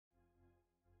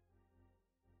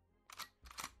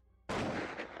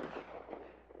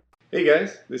Hey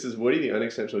guys, this is Woody, the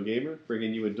Unexceptional Gamer,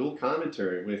 bringing you a dual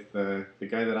commentary with the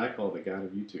guy that I call the god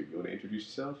of YouTube. You want to introduce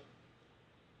yourself?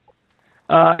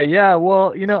 Yeah,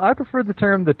 well, I prefer the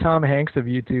term the Tom Hanks of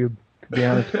YouTube, to be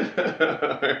honest.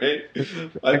 Alright.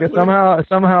 I I guess put it.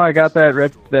 somehow I got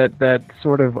that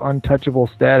sort of untouchable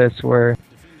status where,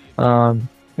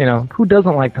 who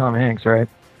doesn't like Tom Hanks, right?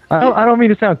 Yeah, I don't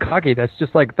mean to sound cocky. That's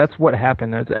just like that's what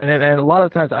happened. And a lot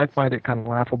of times I find it kind of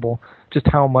laughable just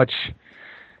how much.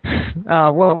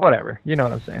 Well, whatever. You know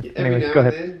what I'm saying. every Anyways, now go and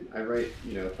ahead. then I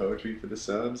write, poetry for the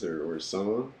subs or a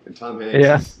song, and Tom Hanks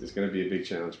Yeah. is going to be a big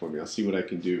challenge for me. I'll see what I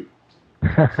can do.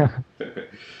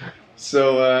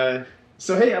 So,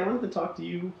 so hey, I wanted to talk to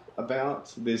you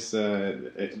about this.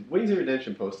 Wings of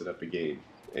Redemption posted up a game,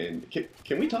 and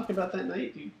can we talk about that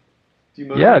night? Do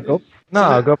you Yeah. mind? Go. So No,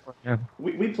 that go for it. Yeah.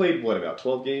 we played what, about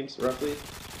 12 games roughly?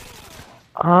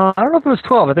 I don't know if it was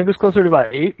 12. I think it was closer to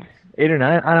about 8 or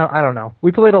 9. I don't know.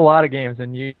 We played a lot of games,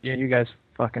 and you guys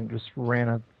fucking just ran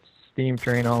a steam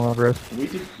train all over us.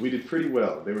 We did pretty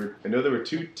well. I know there were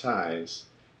two ties,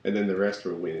 and then the rest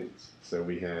were wins. So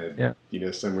we had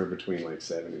Yeah. somewhere between like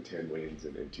 7 and 10 wins,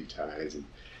 and then two ties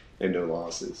and no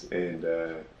losses. And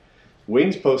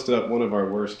Wings posted up one of our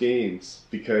worst games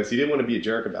because he didn't want to be a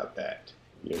jerk about that.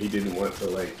 He didn't want to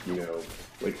like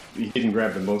he didn't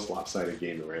grab the most lopsided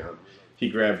game around. He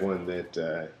grabbed one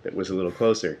that was a little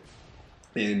closer,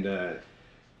 and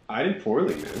I did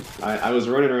poorly, man. I was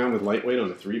running around with lightweight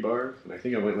on a 3 bar, and I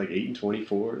think I went like 8 and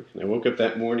 24. And I woke up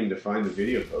that morning to find the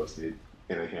video posted,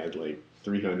 and I had like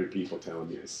 300 people telling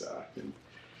me I sucked. And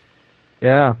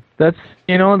Yeah. That's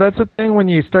the thing when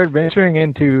you start venturing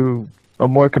into a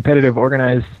more competitive,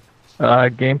 organized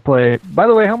gameplay. By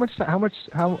the way, how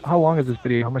long is this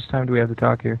video? How much time do we have to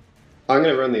talk here? I'm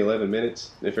gonna run the 11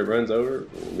 minutes. And if it runs over,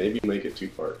 maybe make it too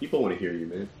far. People want to hear you,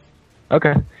 man.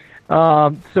 Okay.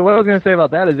 So what I was going to say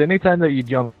about that is anytime that you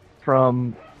jump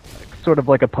from sort of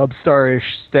like a pub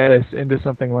star-ish status into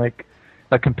something like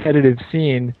a competitive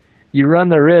scene, you run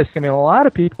the risk. I mean, a lot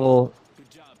of people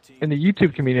in the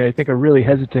YouTube community, I think, are really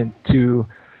hesitant to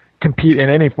compete in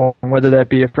any form, whether that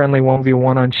be a friendly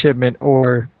 1v1 on shipment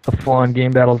or a full-on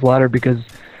game battles ladder, because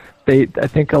I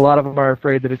think a lot of them are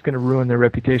afraid that it's going to ruin their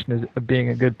reputation as being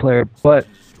a good player. But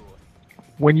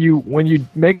when you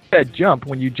make that jump,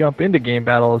 when you jump into game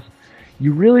battles,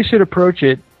 you really should approach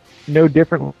it no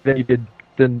differently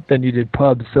than you did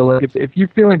pubs. So like if you're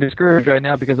feeling discouraged right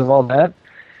now because of all that,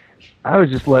 I would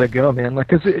just let it go, man. Like,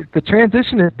 cause the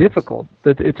transition is difficult.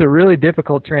 It's a really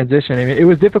difficult transition. I mean, it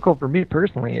was difficult for me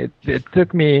personally. It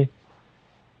took me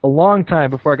a long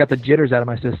time before I got the jitters out of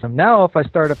my system. Now, if I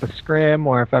start up a scrim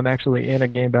or if I'm actually in a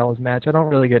game battles match, I don't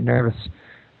really get nervous.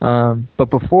 But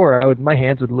before, my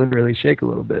hands would literally shake a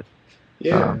little bit.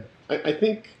 Yeah, Um, I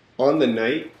think on the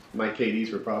night my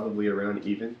KDs were probably around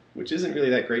even, which isn't really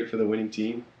that great for the winning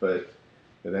team, but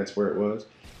that's where it was.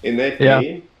 In that yeah.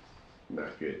 game,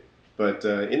 not good. But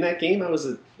in that game, I was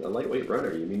a lightweight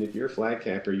runner. I mean, if you're a flag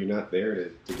capper, you're not there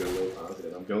to go low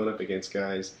positive. I'm going up against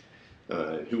guys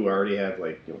who already have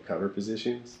cover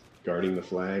positions, guarding the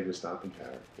flag with stopping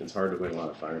power. It's hard to win a lot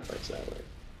of firefights that way.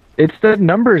 It's the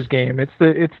numbers game. It's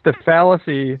the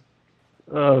fallacy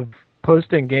of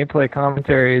posting gameplay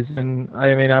commentaries, and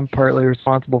I mean I'm partly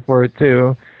responsible for it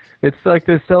too. It's like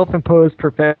this self-imposed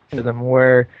perfectionism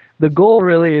where the goal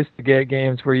really is to get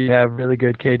games where you have really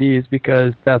good KDs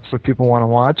because that's what people want to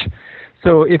watch.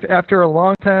 So if after a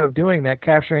long time of doing that,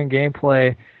 capturing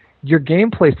gameplay, your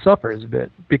gameplay suffers a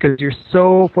bit because you're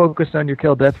so focused on your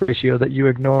kill-death ratio that you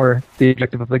ignore the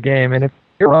objective of the game. And if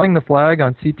you're running the flag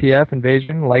on CTF,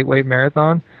 Invasion, Lightweight,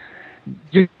 Marathon,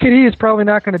 your KD is probably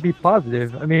not going to be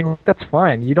positive. I mean, that's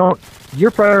fine.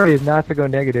 Your priority is not to go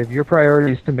negative. Your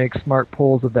priority is to make smart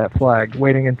pulls of that flag,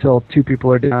 waiting until two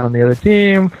people are down on the other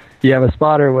team, you have a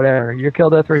spotter or whatever. Your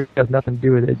kill-death ratio has nothing to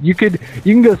do with it. You can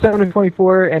go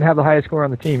 7-24 and have the highest score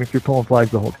on the team if you're pulling flags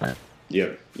the whole time.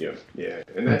 Yep, yeah.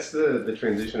 And that's the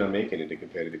transition I'm making into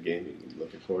competitive gaming. I'm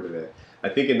looking forward to that. I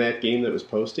think in that game that was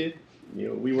posted,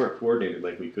 we weren't coordinated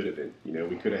like we could have been.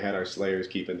 We could have had our Slayers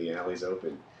keeping the alleys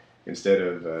open instead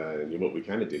of what we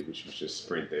kind of did, which was just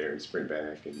sprint there and sprint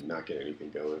back and not get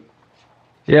anything going.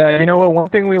 Yeah, you know what? One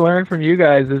thing we learned from you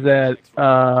guys is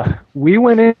that we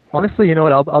went in. Honestly, you know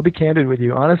what? I'll be candid with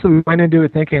you. Honestly, we went into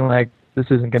it thinking like this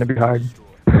isn't going to be hard.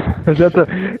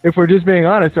 If we're just being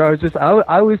honest,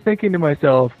 I was thinking to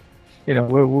myself,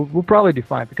 we'll probably do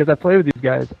fine because I play with these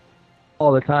guys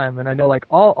all the time, and I know like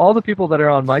all the people that are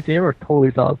on my team are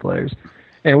totally solid players,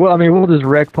 and we'll just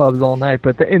wreck pubs all night.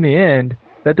 But in the end,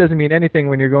 that doesn't mean anything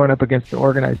when you're going up against an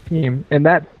organized team. And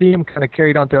that theme kind of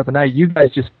carried on throughout the night. You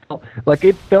guys just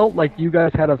felt like you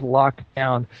guys had us locked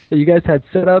down. That you guys had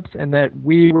setups, and that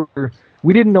we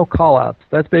didn't know call-outs.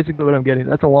 That's basically what I'm getting.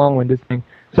 That's a long-winded thing.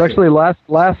 So actually,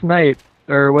 last night,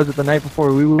 or was it the night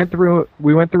before, we went through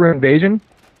Invasion.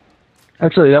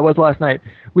 Actually, that was last night.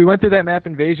 We went through that map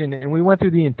Invasion, and we went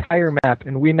through the entire map,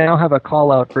 and we now have a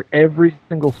call-out for every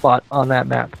single spot on that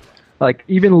map. Like,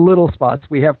 even little spots,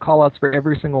 we have call-outs for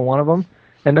every single one of them.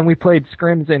 And then we played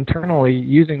scrims internally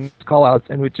using call-outs,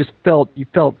 and you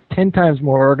felt 10 times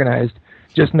more organized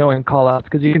just knowing call-outs,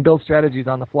 because you can build strategies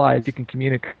on the fly as you can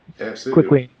communicate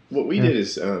quickly. What we did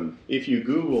is, if you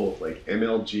Google, like,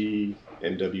 MLG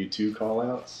MW2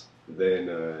 call-outs, then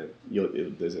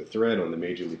there's a thread on the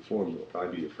Major League Forum that will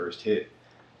probably be your first hit.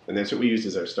 And that's what we used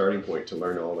as our starting point to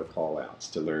learn all the call-outs,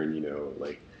 to learn,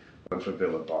 like, one for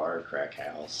Villa Bar, Crack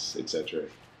House, etc.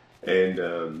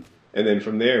 And then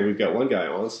from there, we've got one guy,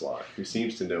 Onslaught, who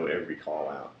seems to know every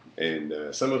call-out. And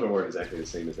some of them aren't exactly the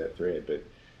same as that thread, but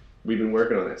we've been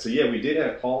working on that. So yeah, we did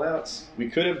have call-outs. We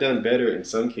could have done better in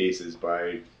some cases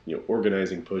by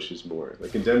organizing pushes more.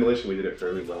 Like in Demolition, we did it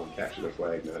fairly well, and Capture the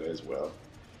Flag not as well.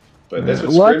 But that's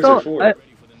what scrims are for.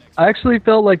 I actually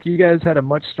felt like you guys had a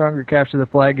much stronger Capture the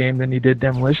Flag game than you did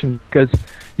Demolition, because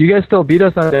you guys still beat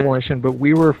us on Demolition, but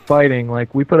we were fighting.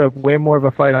 Like, we put up way more of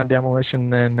a fight on Demolition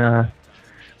than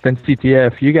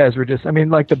CTF. You guys were just,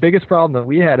 like, the biggest problem that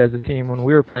we had as a team when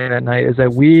we were playing at night is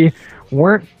that we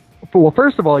weren't, well,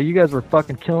 first of all, you guys were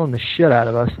fucking killing the shit out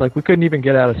of us. Like, we couldn't even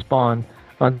get out of spawn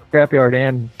on Scrapyard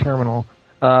and Terminal.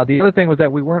 The other thing was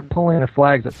that we weren't pulling the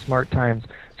flags at smart times.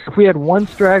 So if we had one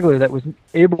straggler that was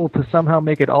able to somehow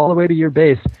make it all the way to your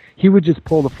base, he would just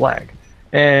pull the flag.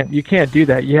 And you can't do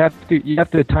that. You have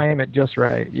to time it just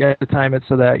right. You have to time it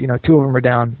so that, two of them are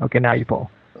down. Okay, now you pull.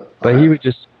 But he would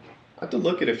just... I have to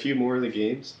look at a few more of the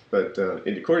games, but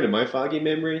according to my foggy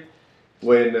memory,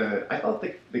 when I thought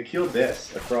the kill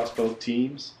deaths across both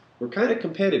teams were kind of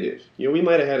competitive. We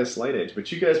might have had a slight edge,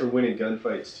 but you guys were winning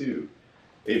gunfights too.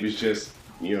 It was just,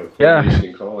 coordination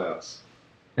and call-outs.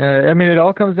 It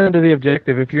all comes down to the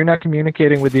objective. If you're not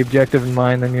communicating with the objective in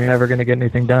mind, then you're never going to get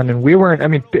anything done. And we weren't,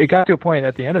 it got to a point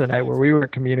at the end of the night where we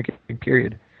weren't communicating,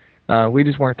 period. We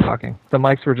just weren't talking. The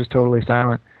mics were just totally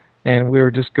silent. And we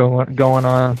were just going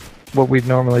on what we'd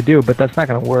normally do. But that's not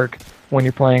going to work when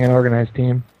you're playing an organized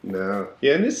team. No.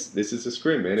 Yeah, and this is a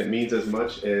scrim, man. It means as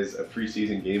much as a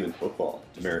preseason game in football,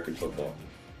 American football.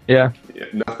 Yeah.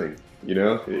 Nothing.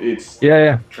 It's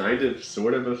kind of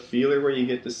sort of a feeler where you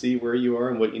get to see where you are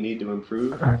and what you need to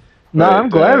improve. No, I'm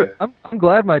glad. I'm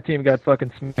glad my team got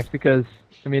fucking smacked, because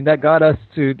that got us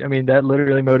to. That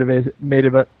literally motivated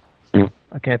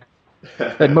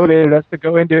us to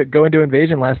go into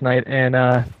Invasion last night and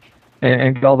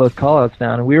get all those callouts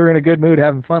down. And we were in a good mood,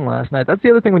 having fun last night. That's the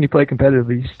other thing when you play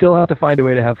competitively. You still have to find a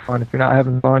way to have fun. If you're not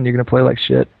having fun, you're gonna play like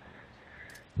shit.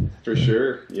 For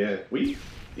sure. Yeah.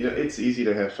 It's easy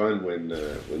to have fun when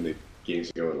the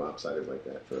games are going lopsided like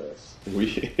that for us. We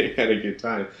had a good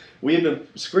time. We have been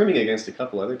scrimming against a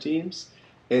couple other teams,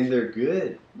 and they're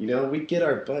good. We get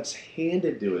our butts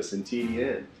handed to us in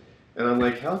TDM. And I'm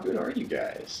like, how good are you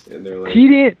guys? And they're like...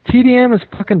 TDM is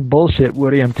fucking bullshit,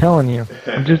 Woody, I'm telling you.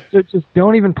 Just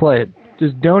don't even play it.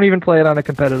 Just don't even play it on a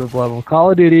competitive level.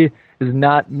 Call of Duty is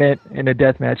not meant in a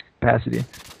deathmatch capacity.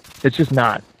 It's just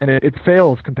not, and it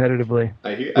fails competitively.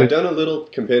 I've done a little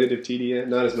competitive TDM,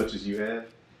 not as much as you have,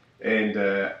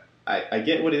 and I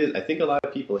get what it is. I think a lot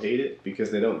of people hate it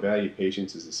because they don't value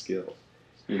patience as a skill.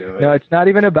 No, it's not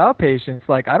even about patience.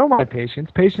 Like, I don't mind patience.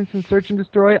 Patience in Search and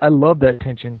Destroy, I love that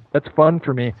tension. That's fun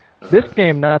for me. This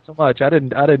game, not so much. I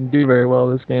didn't do very well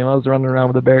this game. I was running around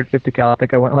with a Barrett 50 cal. I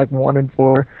think I went like 1-4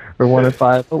 or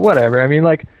 1-5, but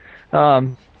whatever.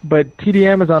 But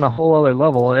TDM is on a whole other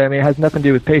level. It has nothing to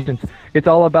do with patience. It's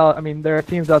all about, there are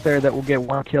teams out there that will get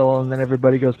one kill and then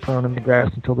everybody goes prone in the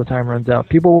grass until the time runs out.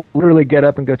 People literally get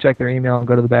up and go check their email and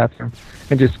go to the bathroom.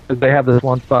 And just because they have this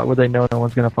one spot where they know no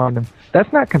one's going to find them.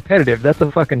 That's not competitive. That's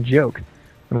a fucking joke.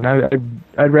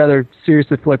 I'd rather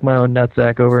seriously flick my own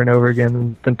nutsack over and over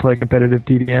again than play competitive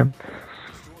TDM.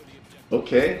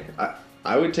 Okay.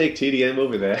 I would take TDM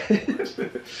over that.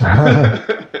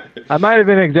 I might have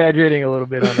been exaggerating a little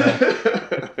bit on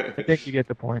that. I think you get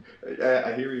the point.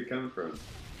 I hear where you're coming from.